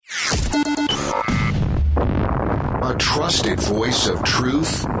trusted voice of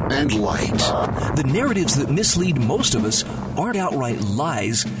truth and light. The narratives that mislead most of us aren't outright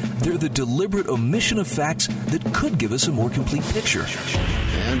lies. They're the deliberate omission of facts that could give us a more complete picture.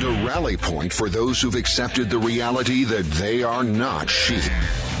 And a rally point for those who've accepted the reality that they are not sheep.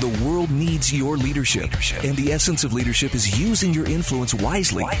 The world needs your leadership, and the essence of leadership is using your influence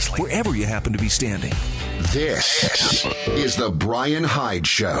wisely, wherever you happen to be standing. This is the Brian Hyde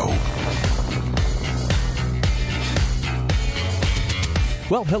Show.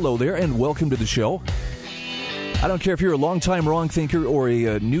 Well, hello there, and welcome to the show. I don't care if you're a longtime wrong thinker or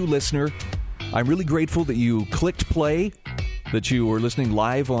a new listener. I'm really grateful that you clicked play, that you were listening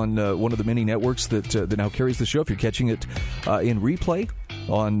live on one of the many networks that now carries the show. If you're catching it in replay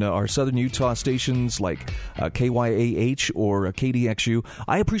on our Southern Utah stations like KYAH or KDXU,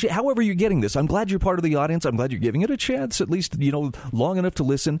 I appreciate however you're getting this. I'm glad you're part of the audience. I'm glad you're giving it a chance, at least, long enough to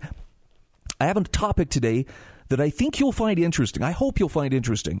listen. I have a topic today that I think you'll find interesting. I hope you'll find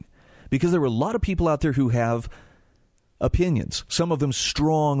interesting, because there are a lot of people out there who have opinions, some of them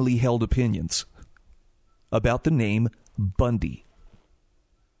strongly held opinions, about the name Bundy.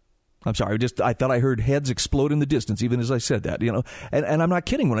 I'm sorry, I thought I heard heads explode in the distance even as I said that, and I'm not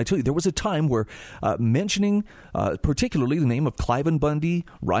kidding when I tell you there was a time where mentioning particularly the name of Cliven Bundy,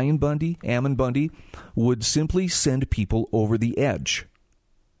 Ryan Bundy, Ammon Bundy would simply send people over the edge.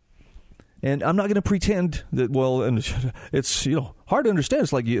 And I'm not going to pretend that, and it's hard to understand.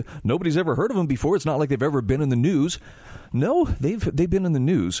 It's like nobody's ever heard of them before. It's not like they've ever been in the news. No, they've been in the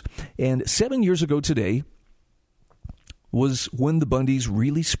news. And 7 years ago today was when the Bundys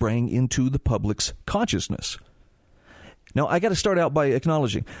really sprang into the public's consciousness. Now, I got to start out by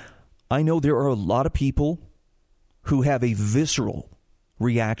acknowledging, I know there are a lot of people who have a visceral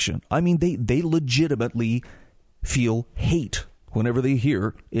reaction. I mean, they legitimately feel hate whenever they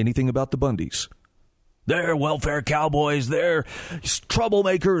hear anything about the Bundys. They're welfare cowboys. They're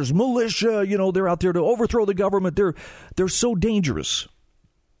troublemakers, militia. They're out there to overthrow the government. They're so dangerous.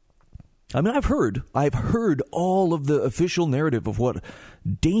 I mean, I've heard all of the official narrative of what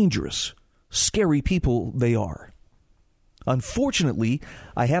dangerous, scary people they are. Unfortunately,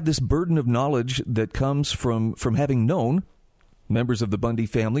 I have this burden of knowledge that comes from having known members of the Bundy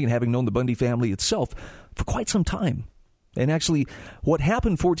family and having known the Bundy family itself for quite some time. And actually, what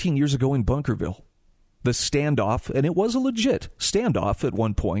happened 14 years ago in Bunkerville, the standoff, and it was a legit standoff at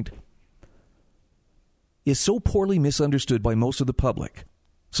one point, is so poorly misunderstood by most of the public.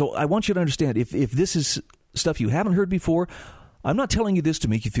 So I want you to understand, if this is stuff you haven't heard before, I'm not telling you this to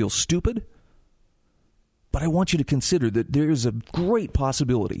make you feel stupid, but I want you to consider that there is a great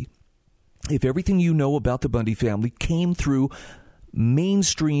possibility, if everything you know about the Bundy family came through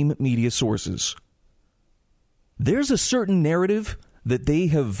mainstream media sources, there's a certain narrative that they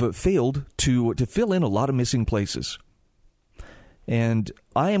have failed to fill in a lot of missing places. And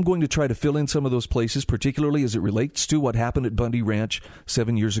I am going to try to fill in some of those places, particularly as it relates to what happened at Bundy Ranch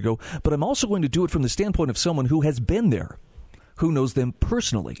 7 years ago. But I'm also going to do it from the standpoint of someone who has been there, who knows them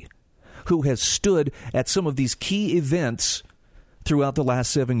personally, who has stood at some of these key events throughout the last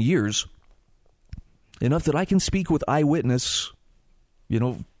 7 years, enough that I can speak with eyewitness,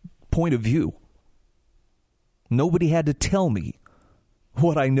 point of view. Nobody had to tell me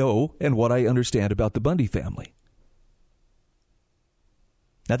what I know and what I understand about the Bundy family.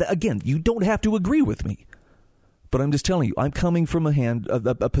 Now, again, you don't have to agree with me, but I'm just telling you, I'm coming from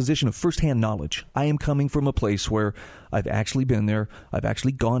a position of firsthand knowledge. I am coming from a place where I've actually been there. I've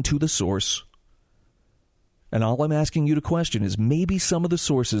actually gone to the source. And all I'm asking you to question is maybe some of the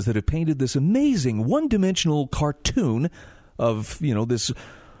sources that have painted this amazing one-dimensional cartoon of, this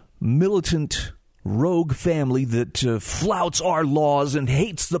militant rogue family that flouts our laws and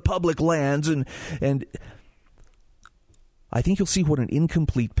hates the public lands, and I think you'll see what an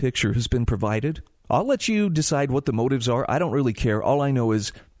incomplete picture has been provided. I'll let you decide what the motives are. I don't really care. All I know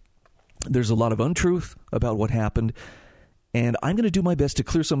is there's a lot of untruth about what happened, and I'm going to do my best to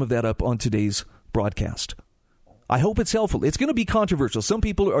clear some of that up on today's broadcast. I hope it's helpful. It's going to be controversial. Some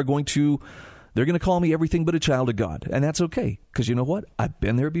people they're going to call me everything but a child of God, and that's okay, because you know what? I've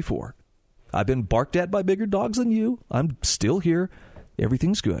been there before. I've been barked at by bigger dogs than you. I'm still here.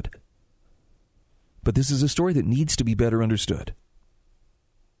 Everything's good. But this is a story that needs to be better understood.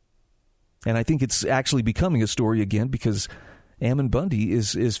 And I think it's actually becoming a story again because Ammon Bundy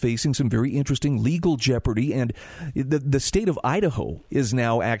is facing some very interesting legal jeopardy. And the state of Idaho is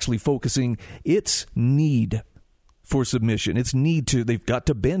now actually focusing its need for submission. They've got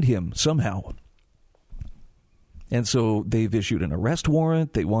to bend him somehow. And so they've issued an arrest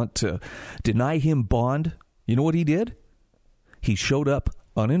warrant. They want to deny him bond. You know what he did? He showed up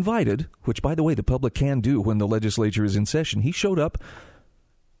uninvited, which, by the way, the public can do when the legislature is in session. He showed up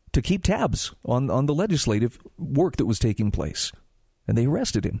to keep tabs on the legislative work that was taking place. And they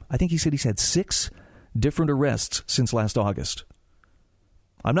arrested him. I think he said he's had 6 different arrests since last August.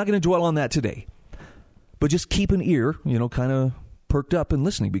 I'm not going to dwell on that today. But just keep an ear, kind of perked up and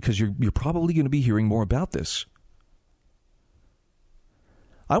listening, because you're probably going to be hearing more about this.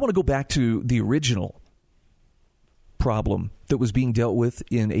 I want to go back to the original problem that was being dealt with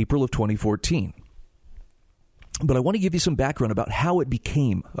in April of 2014. But I want to give you some background about how it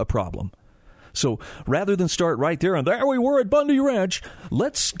became a problem. So rather than start right there and there we were at Bundy Ranch,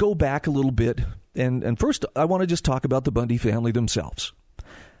 let's go back a little bit. And first, I want to just talk about the Bundy family themselves.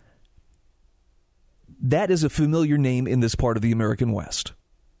 That is a familiar name in this part of the American West.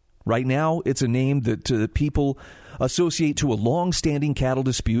 Right now, it's a name that people associate to a long-standing cattle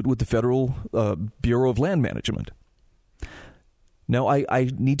dispute with the Federal Bureau of Land Management. Now, I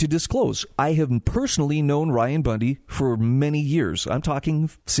need to disclose, I have personally known Ryan Bundy for many years. I'm talking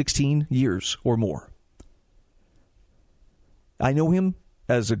 16 years or more. I know him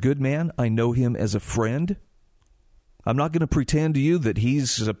as a good man. I know him as a friend. I'm not going to pretend to you that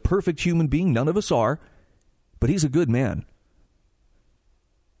he's a perfect human being. None of us are. But he's a good man.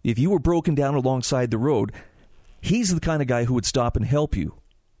 If you were broken down alongside the road, he's the kind of guy who would stop and help you.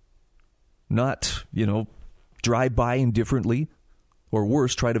 Not, drive by indifferently. Or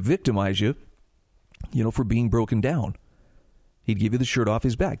worse, try to victimize you, for being broken down. He'd give you the shirt off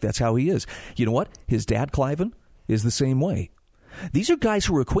his back. That's how he is. You know what? His dad, Cliven, is the same way. These are guys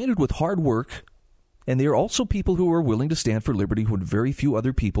who are acquainted with hard work, and they are also people who are willing to stand for liberty when very few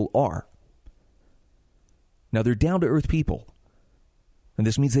other people are. Now, they're down-to-earth people, and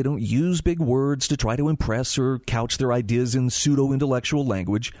this means they don't use big words to try to impress or couch their ideas in pseudo-intellectual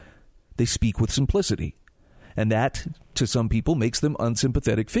language. They speak with simplicity. And that, to some people, makes them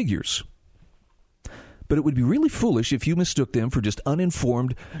unsympathetic figures. But it would be really foolish if you mistook them for just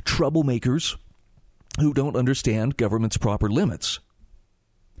uninformed troublemakers who don't understand government's proper limits.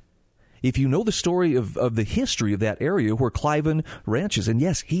 If you know the story of the history of that area where Cliven ranches, and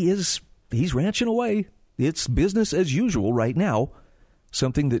yes, he's ranching away. It's business as usual right now,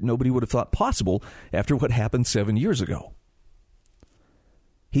 something that nobody would have thought possible after what happened 7 years ago.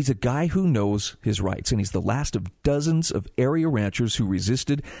 He's a guy who knows his rights, and he's the last of dozens of area ranchers who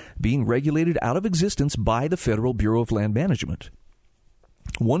resisted being regulated out of existence by the Federal Bureau of Land Management.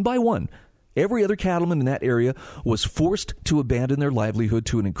 One by one, every other cattleman in that area was forced to abandon their livelihood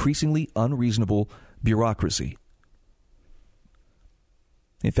to an increasingly unreasonable bureaucracy.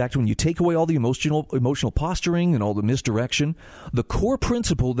 In fact, when you take away all the emotional posturing and all the misdirection, the core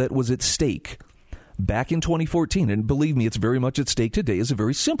principle that was at stake back in 2014, and believe me, it's very much at stake today, is a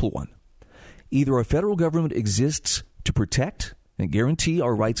very simple one. Either our federal government exists to protect and guarantee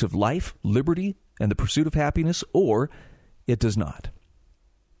our rights of life, liberty, and the pursuit of happiness, or it does not.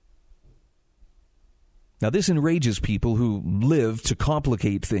 Now, this enrages people who live to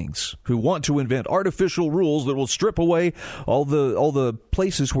complicate things, who want to invent artificial rules that will strip away all the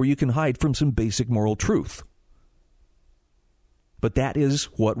places where you can hide from some basic moral truth. But that is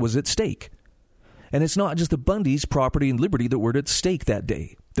what was at stake. And it's not just the Bundys' property and liberty that were at stake that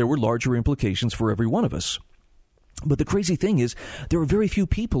day. There were larger implications for every one of us. But the crazy thing is, there are very few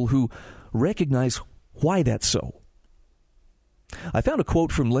people who recognize why that's so. I found a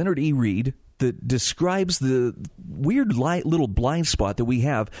quote from Leonard E. Read that describes the weird little blind spot that we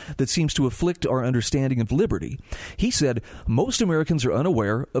have that seems to afflict our understanding of liberty. He said, "Most Americans are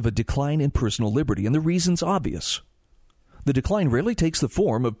unaware of a decline in personal liberty, and the reason's obvious. The decline rarely takes the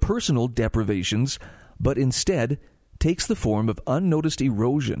form of personal deprivations, but instead takes the form of unnoticed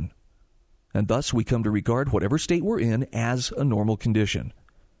erosion. And thus we come to regard whatever state we're in as a normal condition."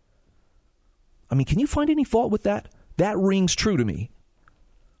 I mean, can you find any fault with that? That rings true to me.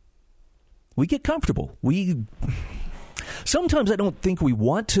 We get comfortable. Sometimes I don't think we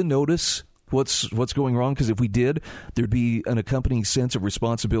want to notice what's going wrong, because if we did, there'd be an accompanying sense of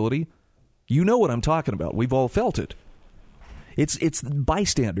responsibility. You know what I'm talking about. We've all felt it. It's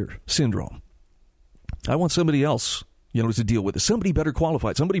bystander syndrome. I want somebody else, to deal with it. Somebody better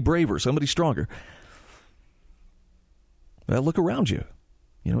qualified, somebody braver, somebody stronger. Well, look around you.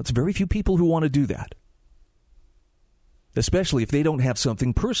 It's very few people who want to do that, especially if they don't have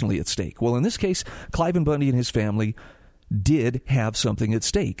something personally at stake. Well, in this case, Cliven Bundy and his family did have something at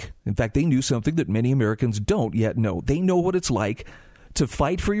stake. In fact, they knew something that many Americans don't yet know. They know what it's like to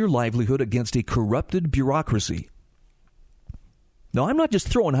fight for your livelihood against a corrupted bureaucracy. Now, I'm not just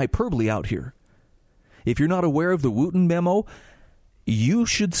throwing hyperbole out here. If you're not aware of the Wooten Memo, you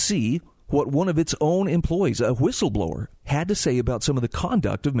should see what one of its own employees, a whistleblower, had to say about some of the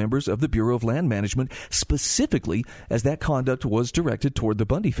conduct of members of the Bureau of Land Management, specifically as that conduct was directed toward the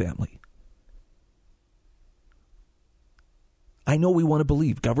Bundy family. I know we want to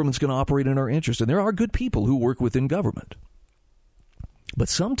believe government's going to operate in our interest, and there are good people who work within government. But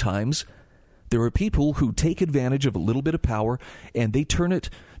sometimes there are people who take advantage of a little bit of power, and they turn it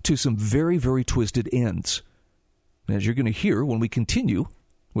to some very, very twisted ends. And as you're going to hear when we continue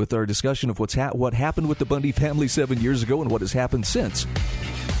with our discussion of what happened with the Bundy family 7 years ago and what has happened since,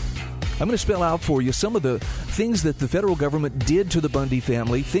 I'm going to spell out for you some of the things that the federal government did to the Bundy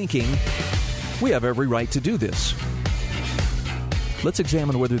family, thinking we have every right to do this. Let's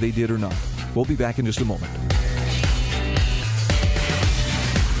examine whether they did or not. We'll be back in just a moment.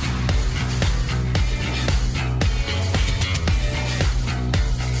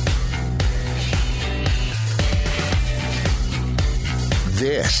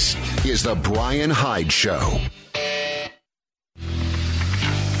 This is the Brian Hyde Show.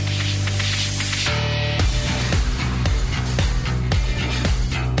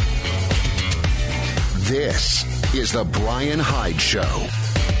 This is the Brian Hyde Show.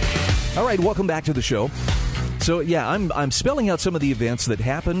 All right, welcome back to the show. So, yeah, I'm spelling out some of the events that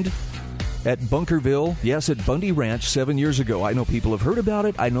happened at Bunkerville, yes, at Bundy Ranch 7 years ago. I know people have heard about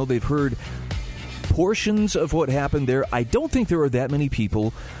it. I know they've heard portions of what happened there. I don't think there are that many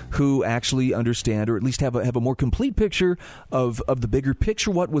people who actually understand, or at least have a more complete picture of the bigger picture.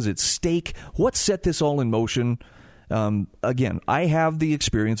 What was at stake? What set this all in motion? Again, I have the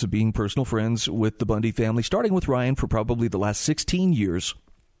experience of being personal friends with the Bundy family, starting with Ryan for probably the last 16 years.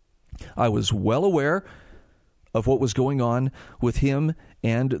 I was well aware of what was going on with him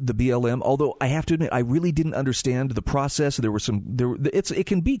and the BLM, although I have to admit, I really didn't understand the process. It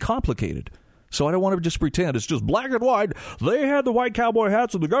can be complicated. So I don't want to just pretend it's just black and white. They had the white cowboy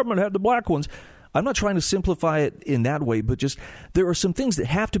hats and the government had the black ones. I'm not trying to simplify it in that way, but just there are some things that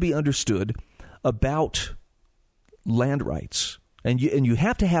have to be understood about land rights. And you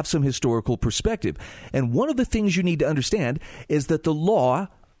have to have some historical perspective. And one of the things you need to understand is that the law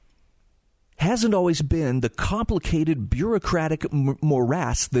hasn't always been the complicated bureaucratic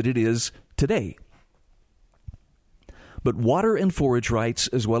morass that it is today. But water and forage rights,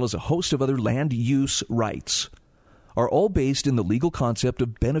 as well as a host of other land use rights, are all based in the legal concept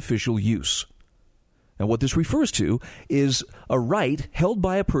of beneficial use. And what this refers to is a right held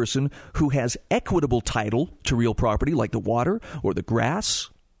by a person who has equitable title to real property, like the water or the grass,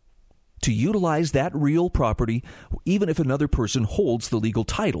 to utilize that real property even if another person holds the legal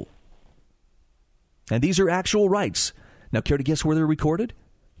title. And these are actual rights. Now, care to guess where they're recorded?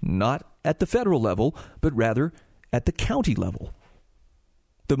 Not at the federal level, but rather at the county level.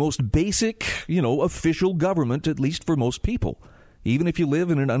 The most basic, official government, at least for most people. Even if you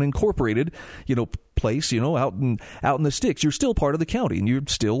live in an unincorporated, place, out in the sticks, you're still part of the county and you're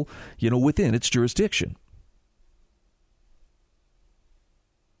still, within its jurisdiction.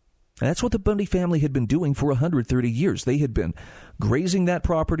 And that's what the Bundy family had been doing for 130 years. They had been grazing that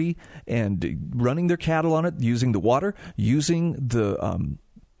property and running their cattle on it, using the water, using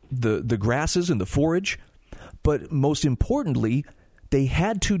the grasses and the forage. But most importantly, they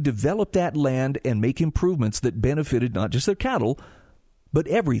had to develop that land and make improvements that benefited not just their cattle, but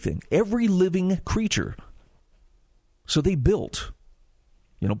everything, every living creature. So they built,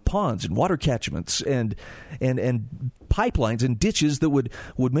 ponds and water catchments and pipelines and ditches that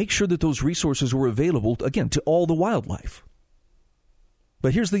would make sure that those resources were available, again, to all the wildlife.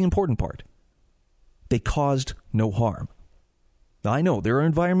 But here's the important part. They caused no harm. Now, I know there are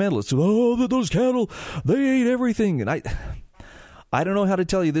environmentalists who, those cattle, they ate everything. And I don't know how to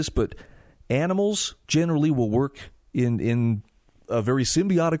tell you this, but animals generally will work in a very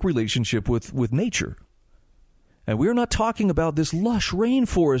symbiotic relationship with nature. And we're not talking about this lush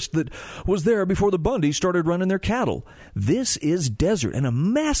rainforest that was there before the Bundys started running their cattle. This is desert, and a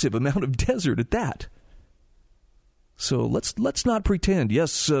massive amount of desert at that. So let's not pretend,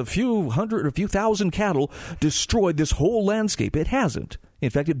 yes, a few hundred, a few thousand cattle destroyed this whole landscape. It hasn't.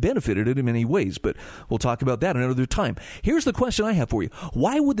 In fact, it benefited it in many ways, but we'll talk about that another time. Here's the question I have for you.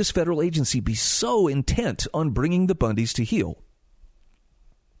 Why would this federal agency be so intent on bringing the Bundys to heel?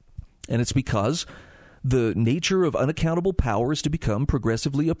 And it's because the nature of unaccountable power is to become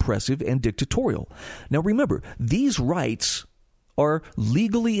progressively oppressive and dictatorial. Now, remember, these rights are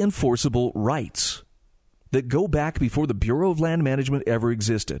legally enforceable rights that go back before the Bureau of Land Management ever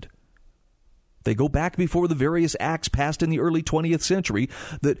existed. They go back before the various acts passed in the early 20th century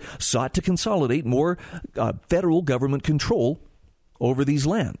that sought to consolidate more federal government control over these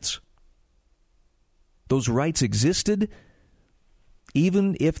lands. Those rights existed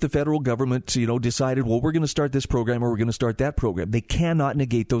Even if the federal government, decided, well, we're going to start this program or we're going to start that program, they cannot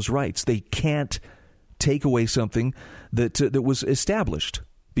negate those rights. They can't take away something that was established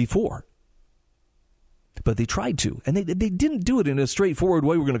before. But they tried to, and they didn't do it in a straightforward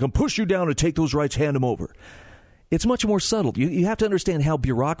way. We're going to come push you down and take those rights, hand them over. It's much more subtle. You have to understand how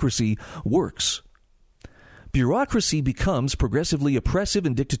bureaucracy works. Bureaucracy becomes progressively oppressive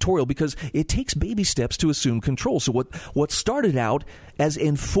and dictatorial because it takes baby steps to assume control. So what started out as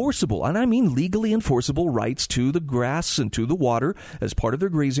enforceable, and I mean legally enforceable rights to the grass and to the water as part of their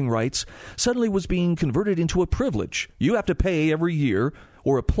grazing rights, suddenly was being converted into a privilege. You have to pay every year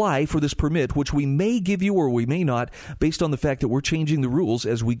or apply for this permit, which we may give you or we may not, based on the fact that we're changing the rules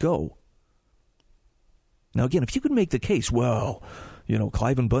as we go. Now, again, if you could make the case, well,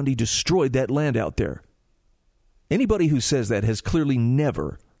 Cliven Bundy destroyed that land out there. Anybody who says that has clearly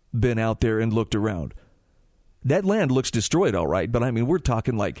never been out there and looked around. That land looks destroyed, all right, but I mean, we're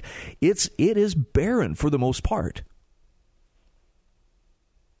talking like it is barren for the most part.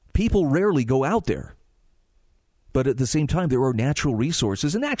 People rarely go out there. But at the same time, there are natural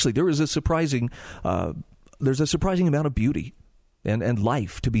resources, and actually, there is a surprising amount of beauty and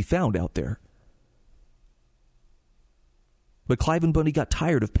life to be found out there. But Cliven Bundy got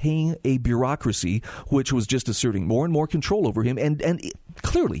tired of paying a bureaucracy which was just asserting more and more control over him and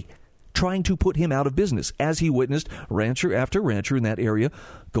clearly trying to put him out of business, as he witnessed rancher after rancher in that area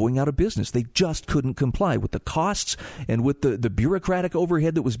going out of business. They just couldn't comply with the costs and with the bureaucratic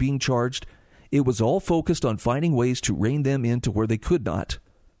overhead that was being charged. It was all focused on finding ways to rein them into where they could not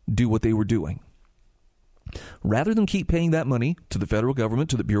do what they were doing. Rather than keep paying that money to the federal government,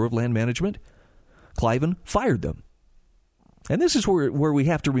 to the Bureau of Land Management, Cliven fired them. And this is where we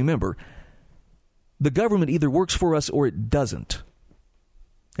have to remember, the government either works for us or it doesn't.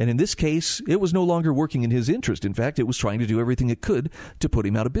 And in this case, it was no longer working in his interest. In fact, it was trying to do everything it could to put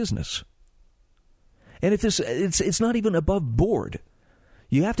him out of business. And if it's not even above board.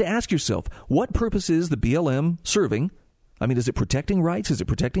 You have to ask yourself, what purpose is the BLM serving? I mean, is it protecting rights? Is it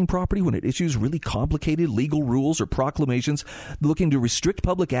protecting property when it issues really complicated legal rules or proclamations looking to restrict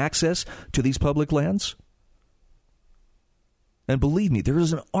public access to these public lands? And believe me, there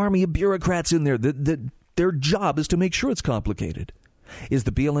is an army of bureaucrats in there that their job is to make sure it's complicated. Is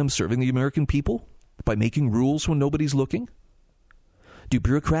the BLM serving the American people by making rules when nobody's looking? Do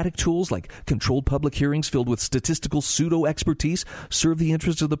bureaucratic tools like controlled public hearings filled with statistical pseudo-expertise serve the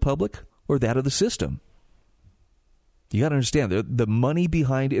interests of the public or that of the system? You got to understand, the money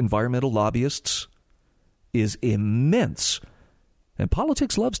behind environmental lobbyists is immense. And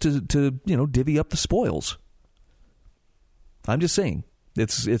politics loves to divvy up the spoils. I'm just saying,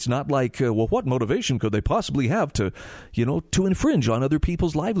 it's not like, what motivation could they possibly have to infringe on other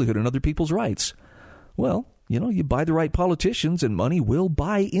people's livelihood and other people's rights? Well, you buy the right politicians, and money will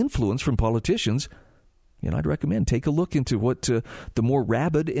buy influence from politicians. I'd recommend take a look into what the more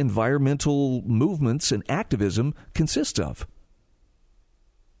rabid environmental movements and activism consists of.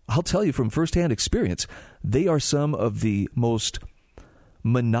 I'll tell you from firsthand experience, they are some of the most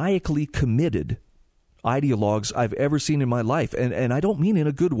maniacally committed ideologues I've ever seen in my life. And I don't mean in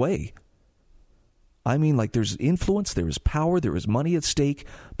a good way. I mean, like, there's influence, there is power, there is money at stake,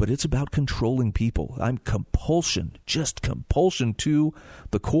 but it's about controlling people. I'm compulsion, just compulsion to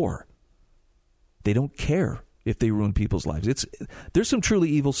the core. They don't care if they ruin people's lives. There's some truly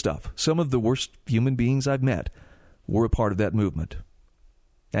evil stuff. Some of the worst human beings I've met were a part of that movement.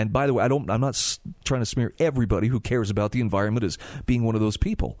 And by the way, I'm not trying to smear everybody who cares about the environment as being one of those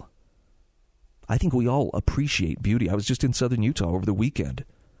people. I think we all appreciate beauty. I was just in southern Utah over the weekend.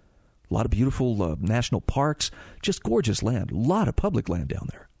 A lot of beautiful national parks, just gorgeous land, a lot of public land down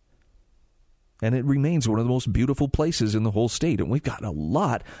there. And it remains one of the most beautiful places in the whole state, and we've got a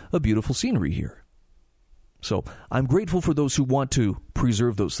lot of beautiful scenery here. So I'm grateful for those who want to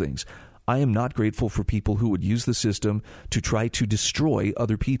preserve those things. I am not grateful for people who would use the system to try to destroy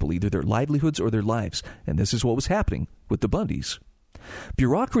other people, either their livelihoods or their lives. And this is what was happening with the Bundys.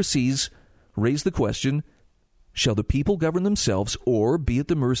 Bureaucracies raise the question, shall the people govern themselves or be at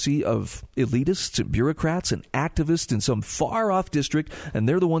the mercy of elitists and bureaucrats and activists in some far-off district, and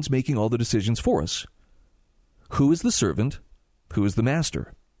they're the ones making all the decisions for us? Who is the servant? Who is the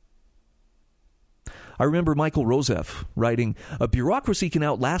master? I remember Michael Rosef writing, "A bureaucracy can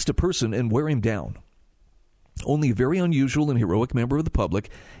outlast a person and wear him down. Only a very unusual and heroic member of the public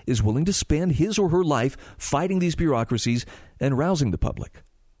is willing to spend his or her life fighting these bureaucracies and rousing the public."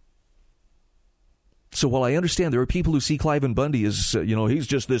 So while I understand there are people who see Cliven Bundy as, he's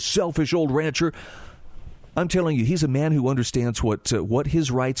just this selfish old rancher, I'm telling you, he's a man who understands what his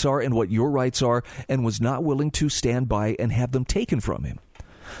rights are and what your rights are, and was not willing to stand by and have them taken from him.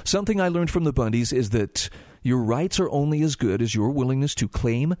 Something I learned from the Bundys is that your rights are only as good as your willingness to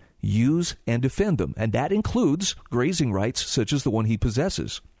claim, use, and defend them, and that includes grazing rights such as the one he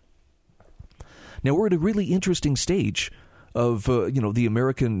possesses. Now, we're at a really interesting stage of the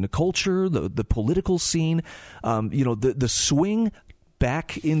American culture, the political scene, the swing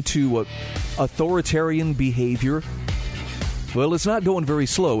back into authoritarian behavior. Well, it's not going very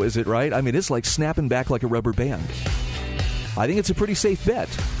slow, is it, right? I mean, it's like snapping back like a rubber band. I think it's a pretty safe bet.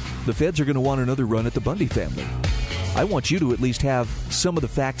 The feds are going to want another run at the Bundy family. I want you to at least have some of the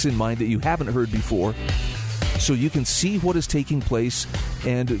facts in mind that you haven't heard before, so you can see what is taking place,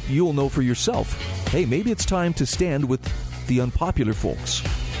 and you'll know for yourself, hey, maybe it's time to stand with the unpopular folks.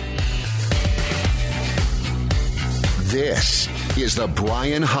 This is the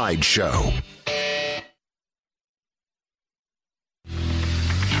Brian Hyde Show.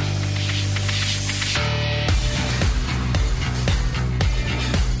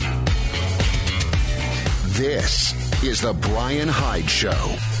 This is the Brian Hyde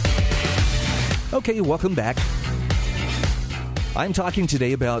Show. Okay, welcome back. I'm talking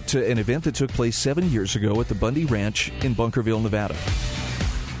today about an event that took place 7 years ago at the Bundy Ranch in Bunkerville, Nevada.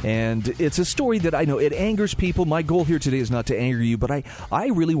 And it's a story that I know it angers people. My goal here today is not to anger you, but I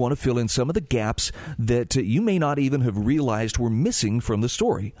really want to fill in some of the gaps that you may not even have realized were missing from the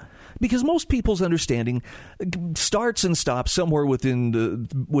story. Because most people's understanding starts and stops somewhere within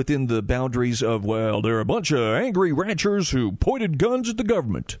the boundaries of, well, there are a bunch of angry ranchers who pointed guns at the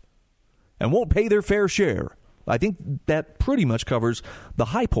government and won't pay their fair share. I think that pretty much covers the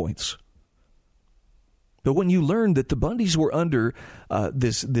high points. But when you learn that the Bundys were under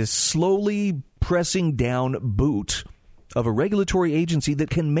this slowly pressing down boot of a regulatory agency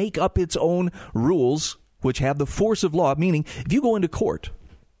that can make up its own rules, which have the force of law, meaning if you go into court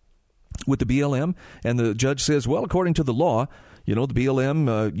with the BLM and the judge says, well, according to the law, the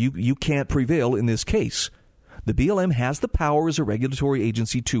BLM, you can't prevail in this case. The BLM has the power as a regulatory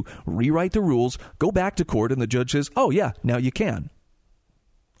agency to rewrite the rules, go back to court, and the judge says, oh, yeah, now you can.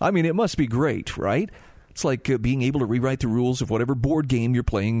 I mean, it must be great, right? It's like being able to rewrite the rules of whatever board game you're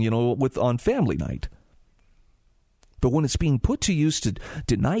playing, on family night. But when it's being put to use to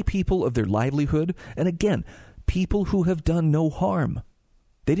deny people of their livelihood, and again, people who have done no harm,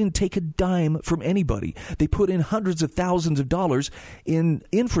 they didn't take a dime from anybody. They put in hundreds of thousands of dollars in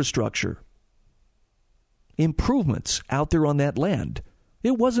infrastructure, improvements out there on that land.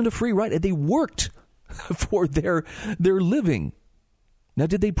 It wasn't a free ride. They worked for their living. Now,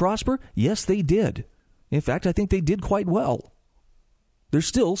 did they prosper? Yes, they did. In fact, I think they did quite well. They're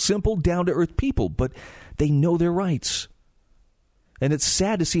still simple, down-to-earth people, but they know their rights. And it's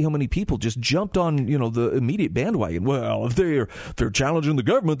sad to see how many people just jumped on, the immediate bandwagon. Well, if they're challenging the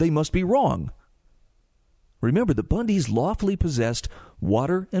government, they must be wrong. Remember, the Bundys lawfully possessed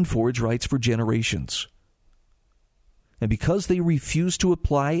water and forage rights for generations. And because they refused to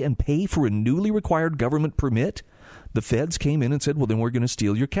apply and pay for a newly required government permit, the feds came in and said, well, then we're going to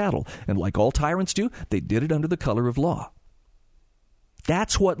steal your cattle. And like all tyrants do, they did it under the color of law.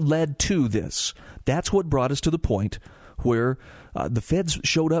 That's what led to this. That's what brought us to the point where the feds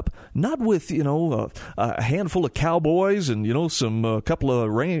showed up, not with, a handful of cowboys and, some couple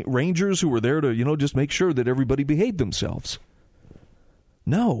of rangers who were there to, just make sure that everybody behaved themselves.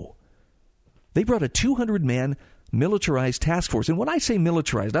 No. They brought a 200-man militarized task force. And when I say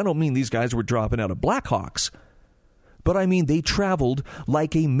militarized, I don't mean these guys were dropping out of Blackhawks. But I mean they traveled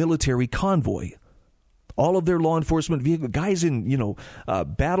like a military convoy. All of their law enforcement vehicles, guys in,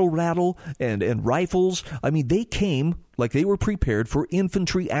 battle rattle and rifles. I mean, they came like they were prepared for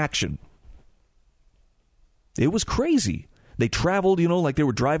infantry action. It was crazy. They traveled, like they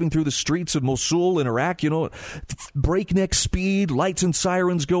were driving through the streets of Mosul in Iraq, breakneck speed, lights and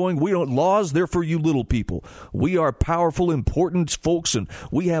sirens going. We don't laws, they're for you little people. We are powerful, important folks, and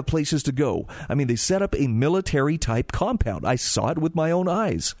we have places to go. I mean, they set up a military-type compound. I saw it with my own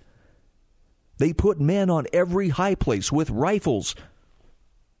eyes. They put men on every high place with rifles.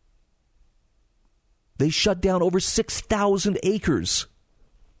 They shut down over 6,000 acres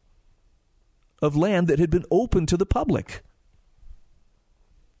of land that had been open to the public.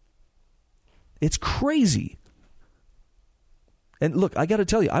 It's crazy. And look, I got to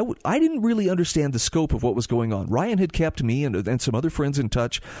tell you, I didn't really understand the scope of what was going on. Ryan had kept me and some other friends in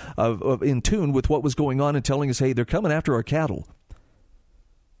touch, in tune with what was going on and telling us, hey, they're coming after our cattle.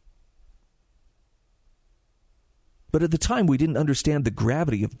 But at the time, we didn't understand the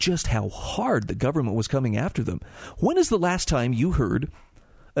gravity of just how hard the government was coming after them. When is the last time you heard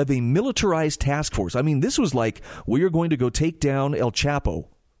of a militarized task force. I mean, this was like, we are going to go take down El Chapo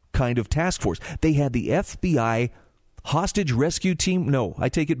kind of task force. They had the FBI hostage rescue team. No, I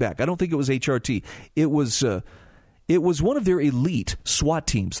take it back. I don't think it was HRT. It was one of their elite SWAT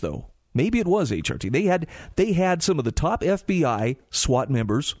teams, though. Maybe it was HRT. They had some of the top FBI SWAT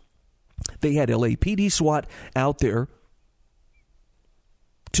members. They had LAPD SWAT out there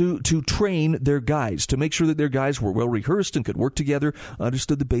to train their guys, to make sure that their guys were well rehearsed and could work together,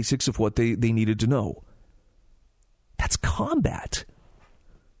 understood the basics of what they needed to know. That's combat.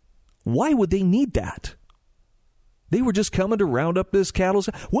 Why would they need that? They were just coming to round up this cattle.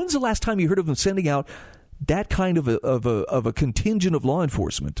 When's the last time you heard of them sending out that kind of a contingent of law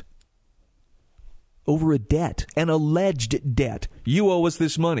enforcement over a debt, an alleged debt? You owe us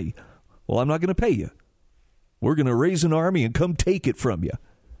this money. Well, I'm not going to pay you. We're going to raise an army and come take it from you.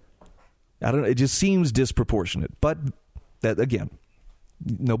 I don't know. It just seems disproportionate. But that, again,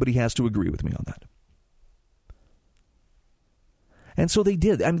 nobody has to agree with me on that. And so they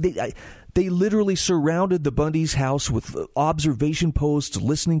did. I mean, they literally surrounded the Bundy's house with observation posts,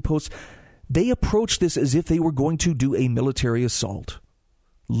 listening posts. They approached this as if they were going to do a military assault.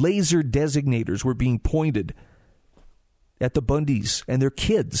 Laser designators were being pointed at the Bundys and their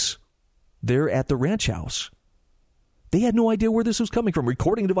kids there at the ranch house. They had no idea where this was coming from.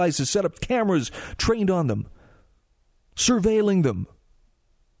 Recording devices, set up cameras, trained on them, surveilling them.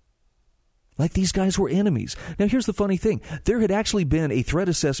 Like these guys were enemies. Now, here's the funny thing. There had actually been a threat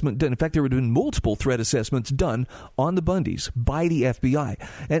assessment done. In fact, there had been multiple threat assessments done on the Bundys by the FBI.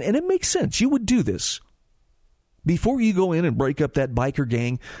 And it makes sense. You would do this. Before you go in and break up that biker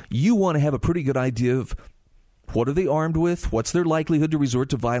gang, you want to have a pretty good idea of what are they armed with, what's their likelihood to resort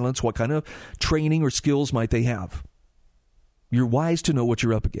to violence, what kind of training or skills might they have. You're wise to know what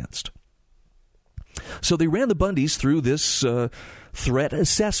you're up against. So they ran the Bundys through this threat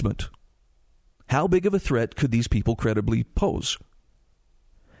assessment. How big of a threat could these people credibly pose?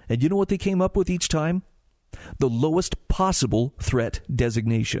 And you know what they came up with each time? The lowest possible threat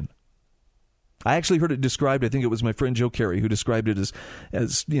designation. I actually heard it described, I think it was my friend Joe Carey who described it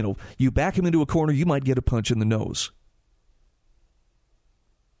as you know, you back him into a corner, you might get a punch in the nose.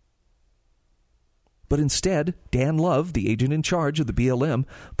 But instead, Dan Love, the agent in charge of the BLM,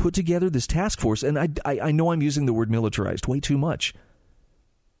 put together this task force, and I know I'm using the word militarized way too much,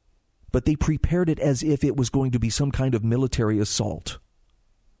 but they prepared it as if it was going to be some kind of military assault.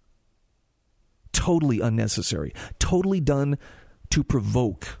 Totally unnecessary. Totally done to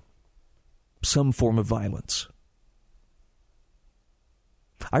provoke some form of violence.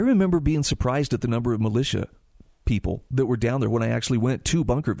 I remember being surprised at the number of militia people that were down there when I actually went to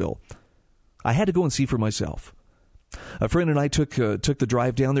Bunkerville. I had to go and see for myself. A friend and I took the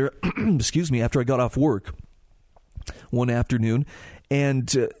drive down there, excuse me, after I got off work one afternoon,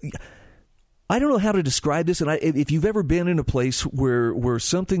 and I don't know how to describe this. And if you've ever been in a place where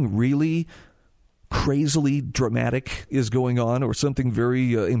something really crazily dramatic is going on, or something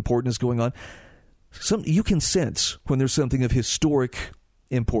very important is going on, you can sense when there's something of historic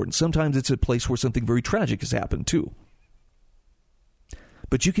importance. Sometimes it's a place where something very tragic has happened too.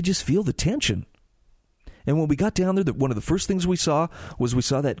 But you could just feel the tension. And when we got down there, one of the first things we saw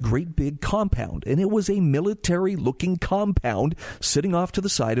that great big compound. And it was a military-looking compound sitting off to the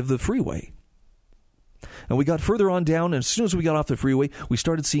side of the freeway. And we got further on down, and as soon as we got off the freeway, we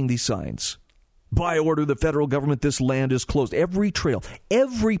started seeing these signs. By order of the federal government, this land is closed. Every trail,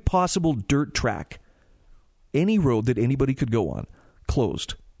 every possible dirt track, any road that anybody could go on,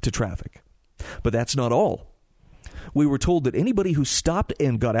 closed to traffic. But that's not all. We were told that anybody who stopped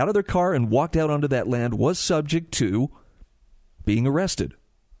and got out of their car and walked out onto that land was subject to being arrested.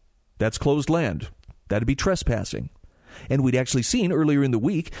 That's closed land. That'd be trespassing. And we'd actually seen earlier in the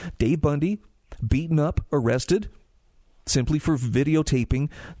week Dave Bundy beaten up, arrested, simply for videotaping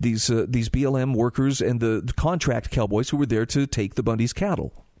these BLM workers and the contract cowboys who were there to take the Bundy's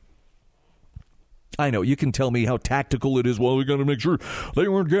cattle. I know, you can tell me how tactical it is. Well, we got to make sure they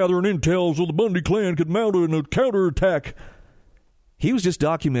weren't gathering intel so the Bundy clan could mount a counterattack. He was just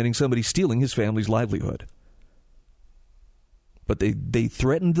documenting somebody stealing his family's livelihood. But they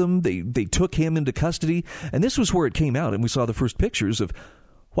threatened them. They took him into custody. And this was where it came out. And we saw the first pictures of,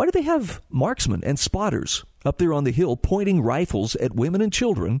 why do they have marksmen and spotters up there on the hill pointing rifles at women and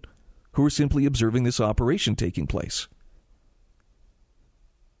children who are simply observing this operation taking place?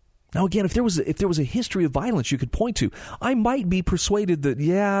 Now, again, if there was a history of violence you could point to, I might be persuaded that,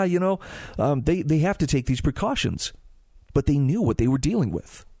 they have to take these precautions. But they knew what they were dealing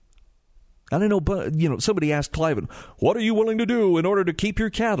with. And I know, but somebody asked Cliven, what are you willing to do in order to keep your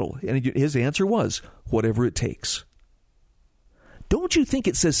cattle? And his answer was, whatever it takes. Don't you think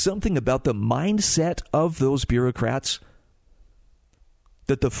it says something about the mindset of those bureaucrats?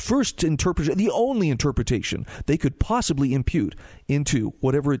 That the first interpretation, the only interpretation they could possibly impute into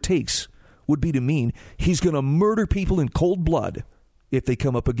whatever it takes would be to mean he's going to murder people in cold blood if they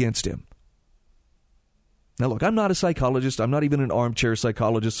come up against him. Now, look, I'm not a psychologist. I'm not even an armchair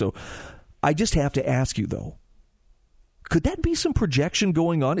psychologist, so I just have to ask you, though, could that be some projection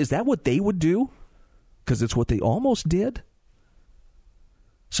going on? Is that what they would do? Because it's what they almost did.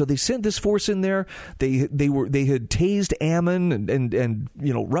 So they sent this force in there. They had tased Ammon and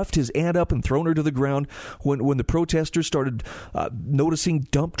roughed his aunt up and thrown her to the ground. When the protesters started noticing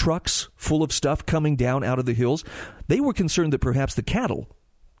dump trucks full of stuff coming down out of the hills, they were concerned that perhaps the cattle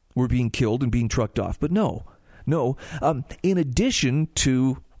were being killed and being trucked off. But no. In addition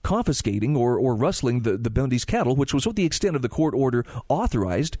to confiscating or rustling the Bundy's cattle, which was what the extent of the court order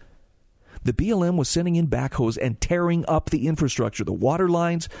authorized, the BLM was sending in backhoes and tearing up the infrastructure, the water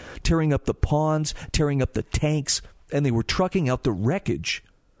lines, tearing up the ponds, tearing up the tanks, and they were trucking out the wreckage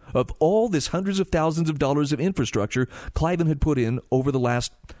of all this hundreds of thousands of dollars of infrastructure Cliven had put in over the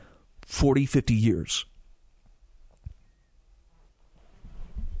last 40, 50 years.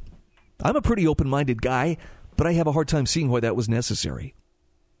 I'm a pretty open-minded guy, but I have a hard time seeing why that was necessary.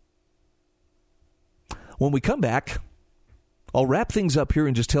 When we come back, I'll wrap things up here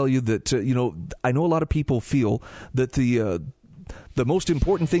and just tell you that, I know a lot of people feel that the most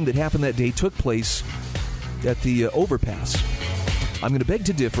important thing that happened that day took place at the overpass. I'm going to beg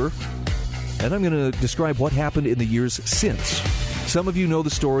to differ, and I'm going to describe what happened in the years since. Some of you know the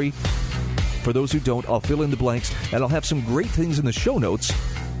story. For those who don't, I'll fill in the blanks, and I'll have some great things in the show notes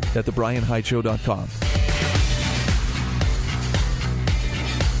at thebrianhydeshow.com.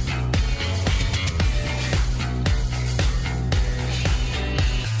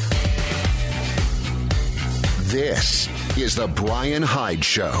 This is The Brian Hyde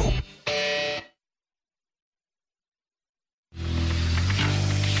Show.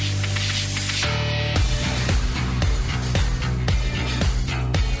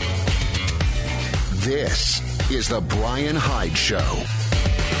 This is The Brian Hyde Show.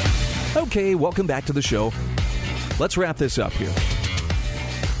 Okay, welcome back to the show. Let's wrap this up here.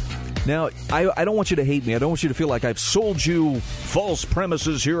 Now, I don't want you to hate me. I don't want you to feel like I've sold you false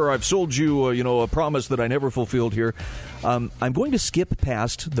premises here, or I've sold you, a promise that I never fulfilled here. I'm going to skip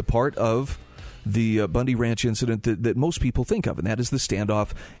past the part of the Bundy Ranch incident that most people think of, and that is the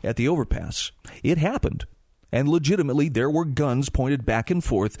standoff at the overpass. It happened, and legitimately there were guns pointed back and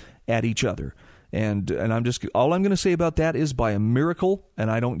forth at each other. And all I'm going to say about that is, by a miracle,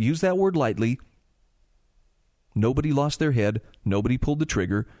 and I don't use that word lightly, nobody lost their head, nobody pulled the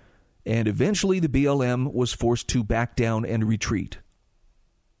trigger. And eventually the BLM was forced to back down and retreat.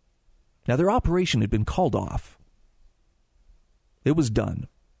 Now, their operation had been called off. It was done.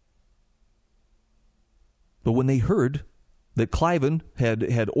 But when they heard that Cliven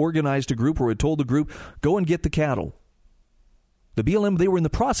had organized a group, or had told the group, go and get the cattle, the BLM, they were in the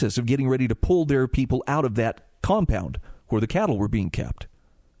process of getting ready to pull their people out of that compound where the cattle were being kept.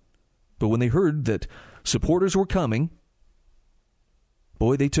 But when they heard that supporters were coming,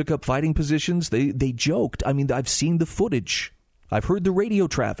 boy, they took up fighting positions. They joked. I mean, I've seen the footage. I've heard the radio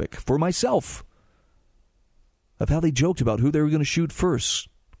traffic for myself of how they joked about who they were going to shoot first.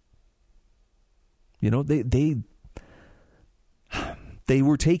 They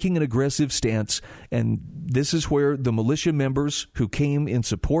were taking an aggressive stance, and this is where the militia members who came in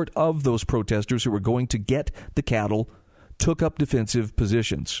support of those protesters who were going to get the cattle took up defensive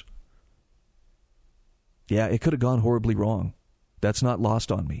positions. Yeah, it could have gone horribly wrong. That's not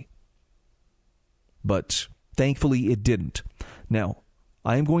lost on me. But thankfully it didn't. Now,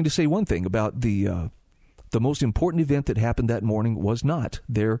 I am going to say one thing about the most important event that happened that morning was not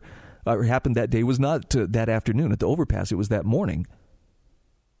there, or happened that day was not that afternoon at the overpass. It was that morning.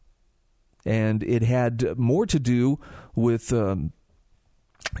 And it had more to do with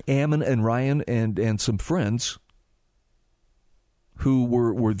Ammon and Ryan and some friends who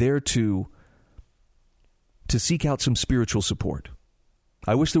were there to seek out some spiritual support.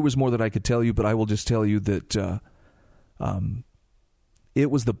 I wish there was more that I could tell you, but I will just tell you that it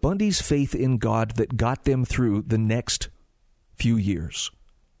was the Bundys' faith in God that got them through the next few years.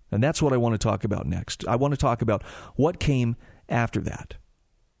 And that's what I want to talk about next. I want to talk about what came after that.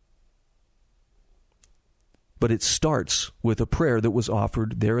 But it starts with a prayer that was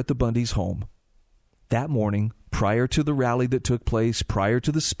offered there at the Bundys' home that morning, prior to the rally that took place, prior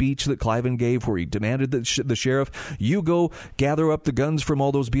to the speech that Cliven gave where he demanded that the sheriff, you go gather up the guns from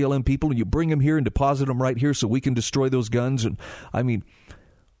all those BLM people and you bring them here and deposit them right here so we can destroy those guns. And I mean,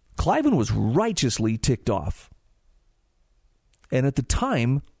 Cliven was righteously ticked off. And at the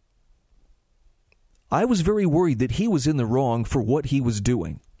time, I was very worried that he was in the wrong for what he was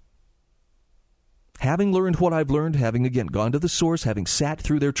doing. Having learned what I've learned, having again gone to the source, having sat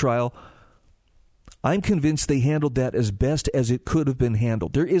through their trial, I'm convinced they handled that as best as it could have been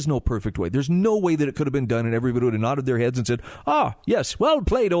handled. There is no perfect way. There's no way that it could have been done and everybody would have nodded their heads and said, "Ah, yes, well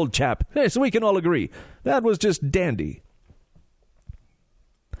played, old chap. Yes, we can all agree. That was just dandy."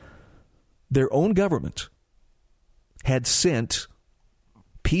 Their own government had sent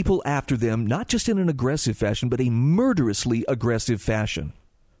people after them, not just in an aggressive fashion, but a murderously aggressive fashion.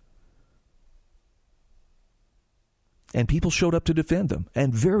 And people showed up to defend them,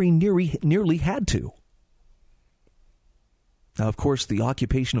 and very nearly had to. Now, of course, the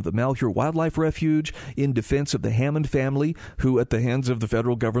occupation of the Malheur Wildlife Refuge in defense of the Hammond family, who at the hands of the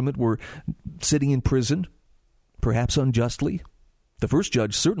federal government were sitting in prison, perhaps unjustly. The first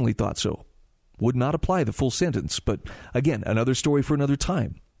judge certainly thought so. Would not apply the full sentence, but again, another story for another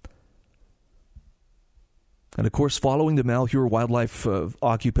time. And of course, following the Malheur Wildlife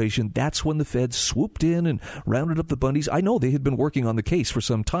occupation, that's when the feds swooped in and rounded up the Bundys. I know they had been working on the case for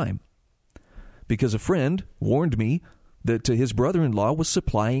some time because a friend warned me that his brother-in-law was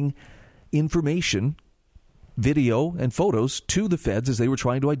supplying information, video, and photos to the feds as they were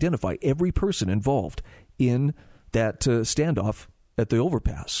trying to identify every person involved in that standoff at the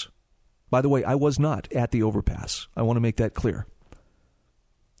overpass. By the way, I was not at the overpass. I want to make that clear.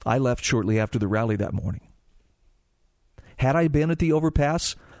 I left shortly after the rally that morning. Had I been at the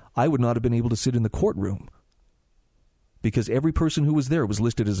overpass, I would not have been able to sit in the courtroom because every person who was there was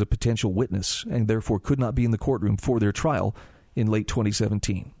listed as a potential witness and therefore could not be in the courtroom for their trial in late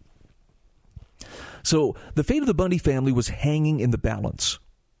 2017. So the fate of the Bundy family was hanging in the balance.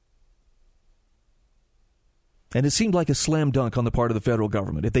 And it seemed like a slam dunk on the part of the federal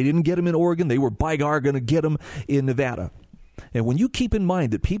government. If they didn't get him in Oregon, they were by gar going to get him in Nevada. And when you keep in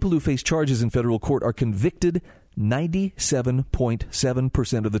mind that people who face charges in federal court are convicted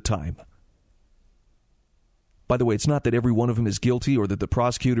 97.7% of the time. By the way, it's not that every one of them is guilty or that the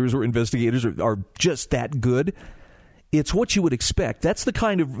prosecutors or investigators are just that good. It's what you would expect. That's the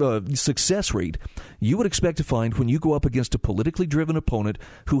kind of success rate you would expect to find when you go up against a politically driven opponent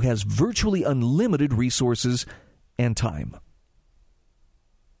who has virtually unlimited resources and time.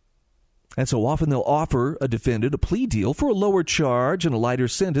 And so often they'll offer a defendant a plea deal for a lower charge and a lighter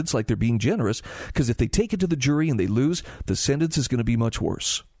sentence, like they're being generous, because if they take it to the jury and they lose, the sentence is going to be much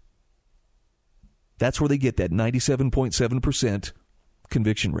worse. That's where they get that 97.7%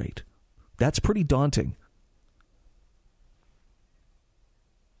 conviction rate. That's pretty daunting.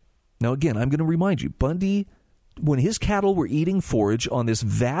 Now, again, I'm going to remind you, Bundy, when his cattle were eating forage on this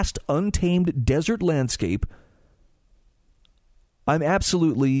vast, untamed desert landscape, I'm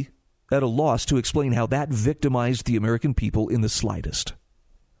absolutely at a loss to explain how that victimized the American people in the slightest,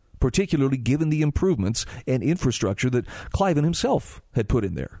 particularly given the improvements and infrastructure that Cliven himself had put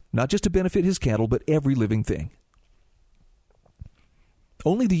in there, not just to benefit his cattle, but every living thing.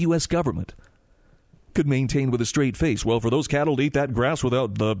 Only the U.S. government could maintain with a straight face, well, for those cattle to eat that grass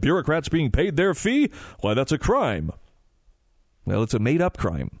without the bureaucrats being paid their fee, why, that's a crime. Well, it's a made-up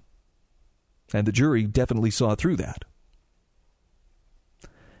crime. And the jury definitely saw through that.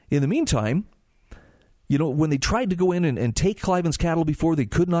 In the meantime, you know, when they tried to go in and take Cliven's cattle before, they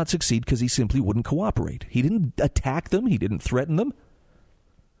could not succeed because he simply wouldn't cooperate. He didn't attack them. He didn't threaten them.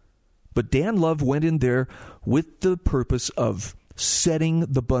 But Dan Love went in there with the purpose of setting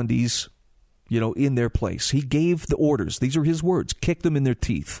the Bundys, you know, in their place. He gave the orders. These are his words. Kick them in their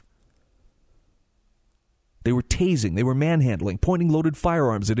teeth. They were tasing. They were manhandling, pointing loaded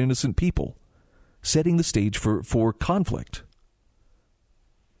firearms at innocent people, setting the stage for conflict.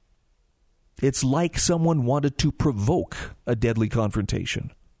 It's like someone wanted to provoke a deadly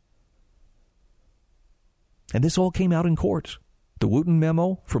confrontation. And this all came out in court. The Wooten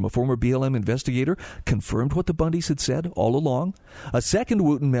memo from a former BLM investigator confirmed what the Bundys had said all along. A second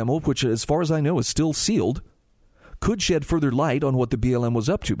Wooten memo, which as far as I know is still sealed, could shed further light on what the BLM was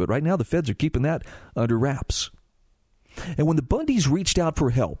up to. But right now the feds are keeping that under wraps. And when the Bundys reached out for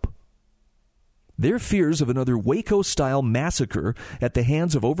help, their fears of another Waco-style massacre at the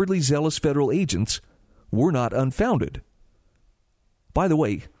hands of overly zealous federal agents were not unfounded. By the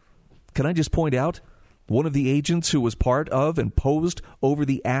way, can I just point out, one of the agents who was part of and posed over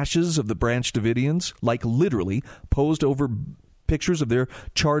the ashes of the Branch Davidians, like literally posed over pictures of their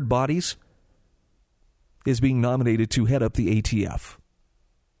charred bodies, is being nominated to head up the ATF.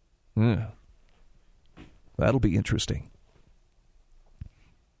 That'll be interesting.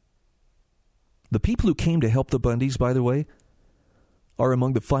 The people who came to help the Bundys, by the way, are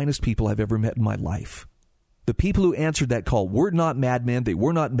among the finest people I've ever met in my life. The people who answered that call were not madmen. They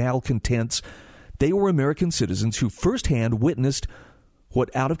were not malcontents. They were American citizens who firsthand witnessed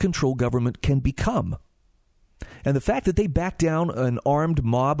what out-of-control government can become. And the fact that they backed down an armed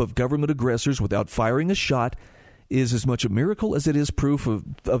mob of government aggressors without firing a shot is as much a miracle as it is proof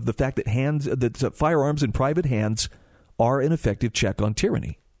of the fact that firearms in private hands are an effective check on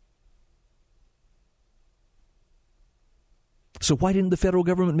tyranny. So why didn't the federal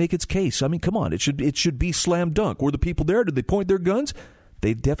government make its case? I mean, come on, it should be slam dunk. Were the people there? Did they point their guns?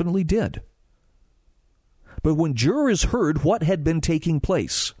 They definitely did. But when jurors heard what had been taking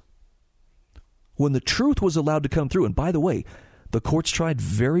place, when the truth was allowed to come through, and by the way, the courts tried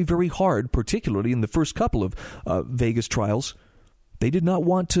very, very hard, particularly in the first couple of Vegas trials. They did not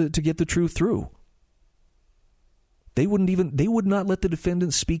want to get the truth through. They would not let the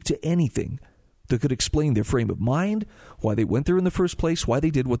defendants speak to anything that could explain their frame of mind, why they went there in the first place, why they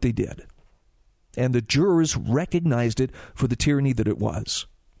did what they did. And the jurors recognized it for the tyranny that it was.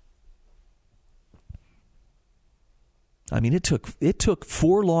 I mean, it took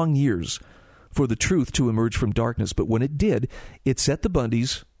 4 long years for the truth to emerge from darkness, but when it did, it set the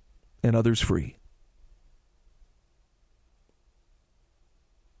Bundys and others free.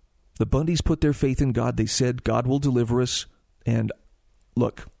 The Bundys put their faith in God. They said, God will deliver us. And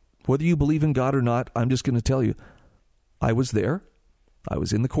look, whether you believe in God or not, I'm just going to tell you, I was there. I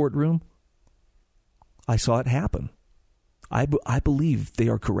was in the courtroom. I saw it happen. I believe they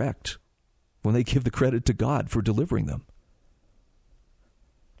are correct when they give the credit to God for delivering them.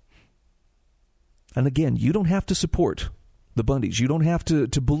 And again, you don't have to support the Bundys. You don't have to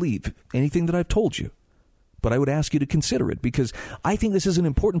believe anything that I've told you. But I would ask you to consider it, because I think this is an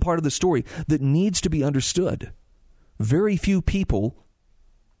important part of the story that needs to be understood. Very few people,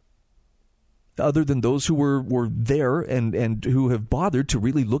 other than those who were there and who have bothered to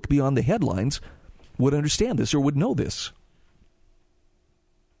really look beyond the headlines, would understand this or would know this.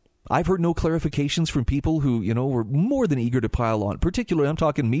 I've heard no clarifications from people who, were more than eager to pile on. Particularly, I'm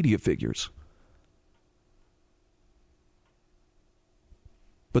talking media figures.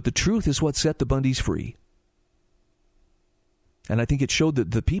 But the truth is what set the Bundys free. And I think it showed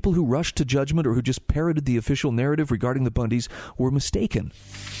that the people who rushed to judgment or who just parroted the official narrative regarding the Bundys were mistaken.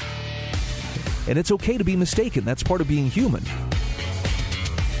 And it's okay to be mistaken. That's part of being human.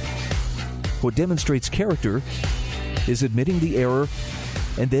 What demonstrates character is admitting the error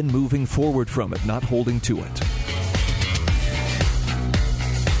and then moving forward from it, not holding to it.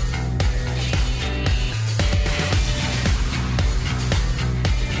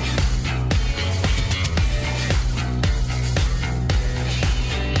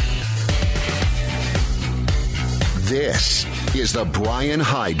 This is the Brian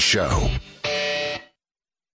Hyde Show.